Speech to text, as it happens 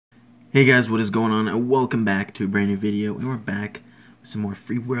Hey guys, what is going on? And welcome back to a brand new video. And we're back with some more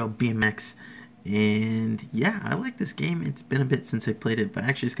Free World BMX. And yeah, I like this game. It's been a bit since I played it, but I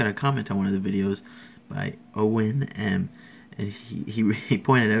actually just got a comment on one of the videos by Owen M. And he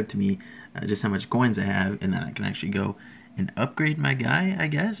pointed out to me just how much coins I have, and that I can actually go and upgrade my guy, I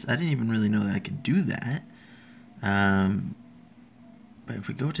guess. I didn't even really know that I could do that. But if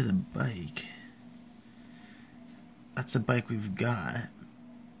we go to the bike, that's the bike we've got.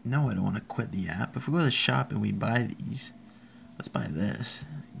 No, I don't want to quit the app. If we go to the shop and we buy these, let's buy this.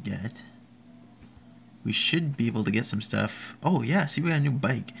 Get. We should be able to get some stuff. Oh yeah, see, we got a new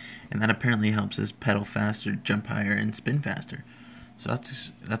bike, and that apparently helps us pedal faster, jump higher, and spin faster. So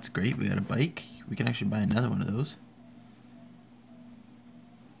that's great. We got a bike. We can actually buy another one of those.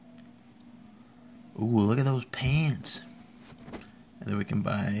 Ooh, look at those pants. And then we can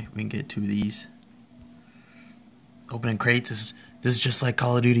get two of these. Opening crates this is just like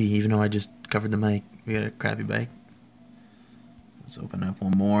Call of Duty, even though I just covered the mic. We got a crappy bike. Let's open up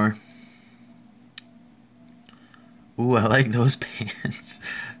one more. Ooh, I like those pants.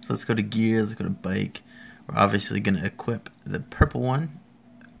 So let's go to gear, let's go to bike. We're obviously gonna equip the purple one.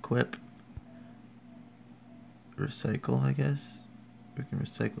 Equip. Recycle, I guess. We can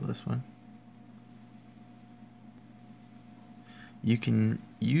recycle this one. You can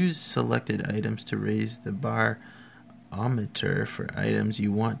use selected items to raise the barometer for items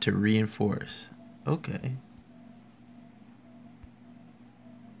you want to reinforce. Okay.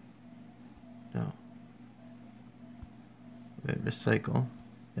 No. Wait, recycle.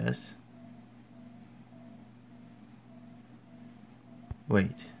 Yes.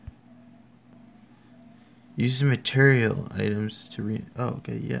 Wait. Use the material items to oh,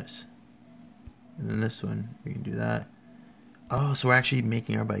 okay, yes. And then this one, we can do that. Oh, so we're actually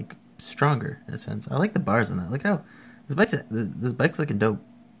making our bike stronger in a sense. I like the bars on that. Look how this bike's looking dope.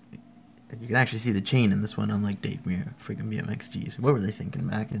 You can actually see the chain in this one, unlike Dave Mirra, freaking BMXGs. What were they thinking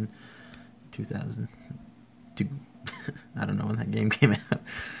back in 2002? I don't know when that game came out.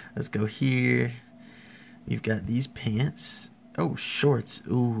 Let's go here. We've got these pants. Oh, shorts.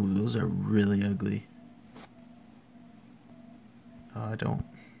 Ooh, those are really ugly. Oh, I don't.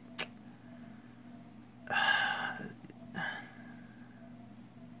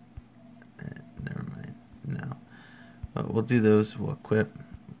 Never mind. No. We'll do those. We'll equip.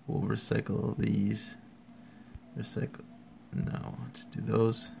 We'll recycle these. Recycle. No, let's do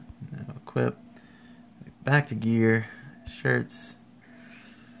those. Now equip. Back to gear. Shirts.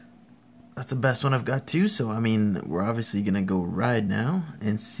 That's the best one I've got too. So I mean, we're obviously gonna go ride now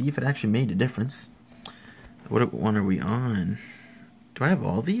and see if it actually made a difference. What one are we on? Do I have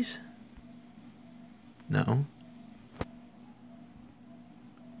all these? No.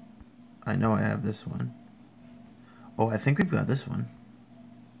 I know I have this one. Oh, I think we've got this one.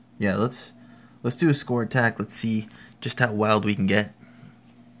 Yeah, let's do a score attack. Let's see just how wild we can get.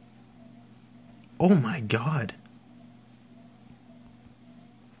 Oh my god.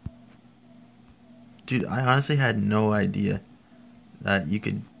 Dude, I honestly had no idea that you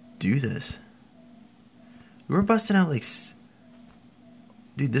could do this. We were busting out like...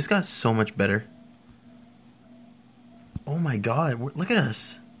 Dude, this got so much better. Oh my god, look at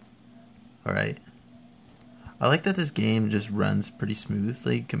us. Alright. I like that this game just runs pretty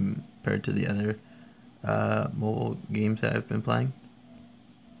smoothly compared to the other mobile games that I've been playing.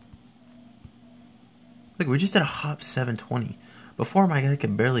 Look, we just did a hop 720. Before, my guy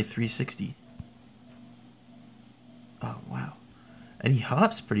could barely 360. Oh, wow. And he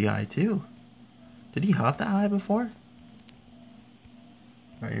hops pretty high, too. Did he hop that high before?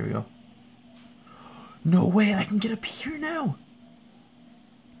 Alright, here we go. No way, I can get up here now.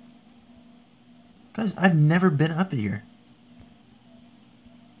 Guys, I've never been up here.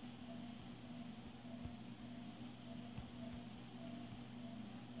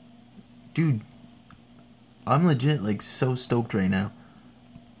 Dude, I'm legit like so stoked right now.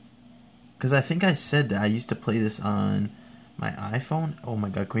 Because I think I said that I used to play this on my iPhone. Oh my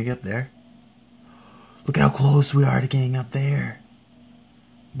god, can we get up there? Look at how close we are to getting up there.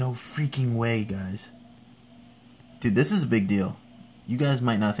 No freaking way, guys. Dude, this is a big deal. You guys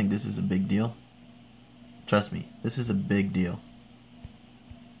might not think this is a big deal. Trust me, this is a big deal.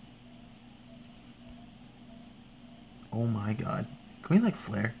 Oh my god. Can we like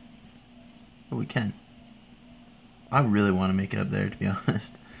flare? Oh, we can. I really want to make it up there, to be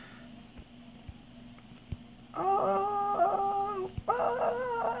honest.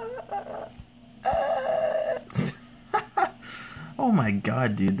 Oh my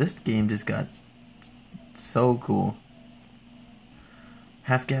god, dude. This game just got so cool.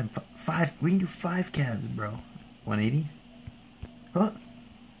 Half cab, five. We can do 5 cabs, bro. 180. Huh?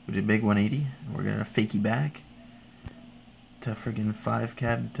 We did a big 180. We're gonna fakie back to friggin' 5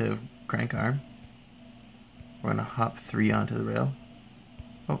 cab to crank arm. We're gonna hop 3 onto the rail.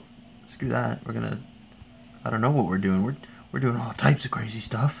 Oh, screw that. We're gonna, I don't know what we're doing. We're doing all types of crazy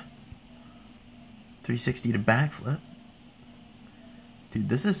stuff. 360 to backflip. Dude,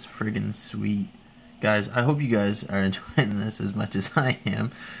 this is friggin' sweet. Guys, I hope you guys are enjoying this as much as I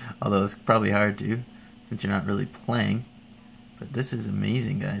am. Although it's probably hard to, since you're not really playing. But this is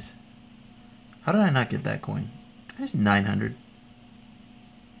amazing, guys. How did I not get that coin? There's 900.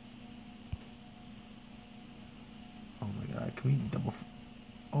 Oh my god, can we double...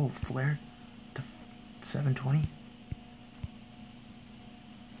 Oh, flare to 720?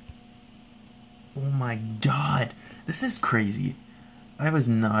 Oh my god, this is crazy. I was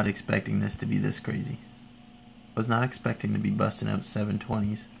not expecting this to be this crazy. I was not expecting to be busting out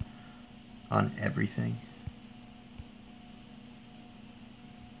 720s on everything.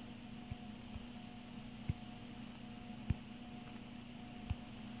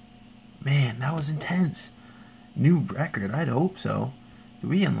 Man, that was intense. New record, I'd hope so. Did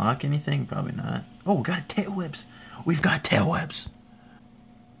we unlock anything? Probably not. Oh, we got tail whips. We've got tail whips.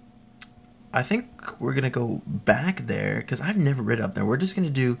 I think we're going to go back there because I've never rid up there. We're just going to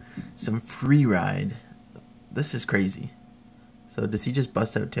do some free ride. This is crazy. So does he just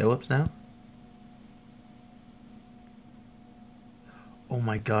bust out tail whips now? Oh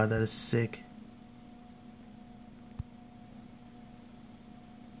my god, that is sick.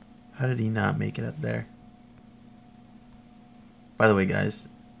 How did he not make it up there? By the way, guys,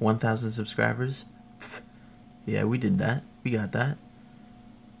 1,000 subscribers. Pff, yeah, we did that. We got that.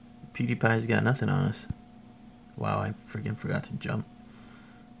 PewDiePie's got nothing on us. Wow, I freaking forgot to jump.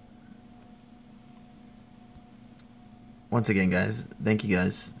 Once again, guys, thank you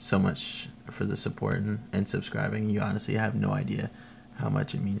guys so much for the support and subscribing. You honestly have no idea how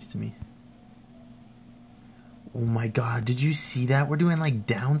much it means to me. Oh my god, did you see that? We're doing like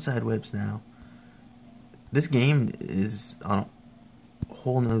downside whips now. This game is on a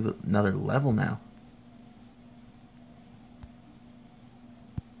whole another level now.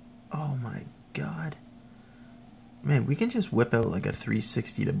 Oh my god. Man, we can just whip out like a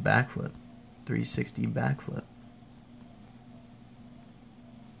 360 to backflip. 360 backflip.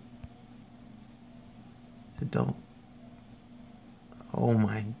 To double. Oh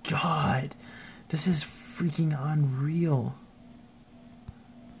my god. This is freaking unreal.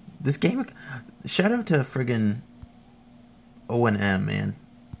 This game, shout out to friggin' O&M, man.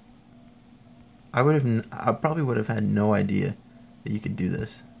 I probably would have had no idea that you could do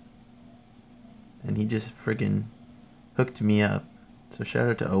this. And he just friggin' hooked me up. So shout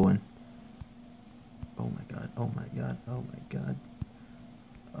out to Owen. Oh my god, oh my god, oh my god.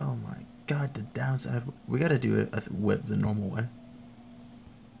 Oh my god, the downside. We gotta do a whip the normal way.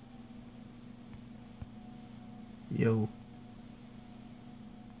 Yo.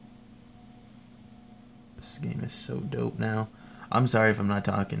 This game is so dope now. I'm sorry if I'm not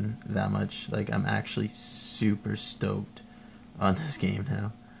talking that much. Like, I'm actually super stoked on this game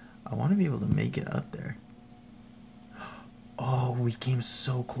now. I want to be able to make it up there. Oh, we came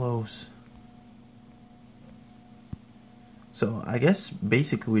so close. So, I guess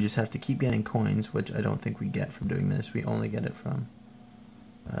basically we just have to keep getting coins, which I don't think we get from doing this. We only get it from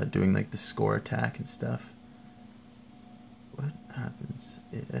doing like the score attack and stuff. What happens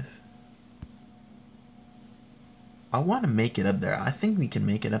if... I want to make it up there. I think we can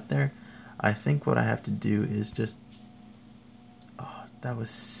make it up there. I think what I have to do is just... Oh, that was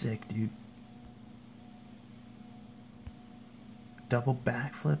sick, dude. Double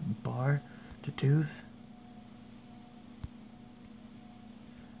backflip, bar to tooth.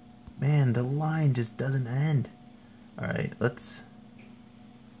 Man, the line just doesn't end. Alright, let's...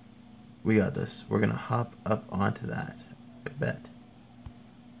 We got this. We're gonna hop up onto that. I bet.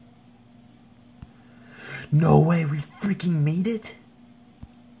 No way, we freaking made it?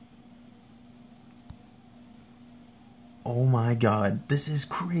 Oh my god, this is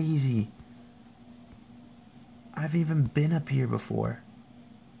crazy. I've even been up here before.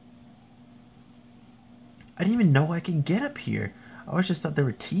 I didn't even know I could get up here. I always just thought they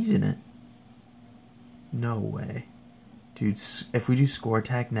were teasing it. No way. Dude, if we do score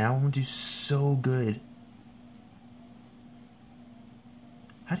attack now, I'm gonna do so good.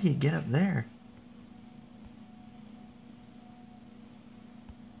 How do you get up there?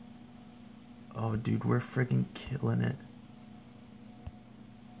 Oh, dude, we're freaking killing it.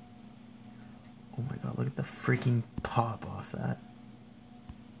 Oh my god, look at the freaking pop off that.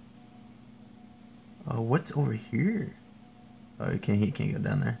 Oh, what's over here? Oh, he can't go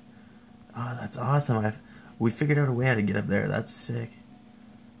down there. Oh, that's awesome. We figured out a way how to get up there. That's sick.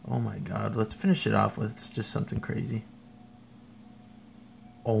 Oh my god, let's finish it off with just something crazy.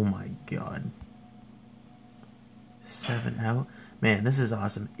 Oh my god. 7 out. Man, this is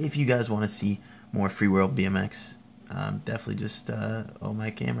awesome. If you guys want to see more Free World BMX, definitely just, oh, my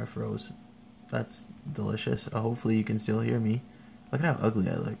camera froze. That's delicious. Hopefully you can still hear me. Look at how ugly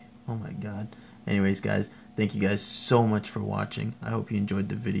I look. Oh my god. Anyways, guys, thank you guys so much for watching. I hope you enjoyed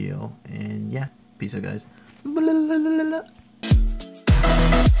the video. And yeah, peace out, guys.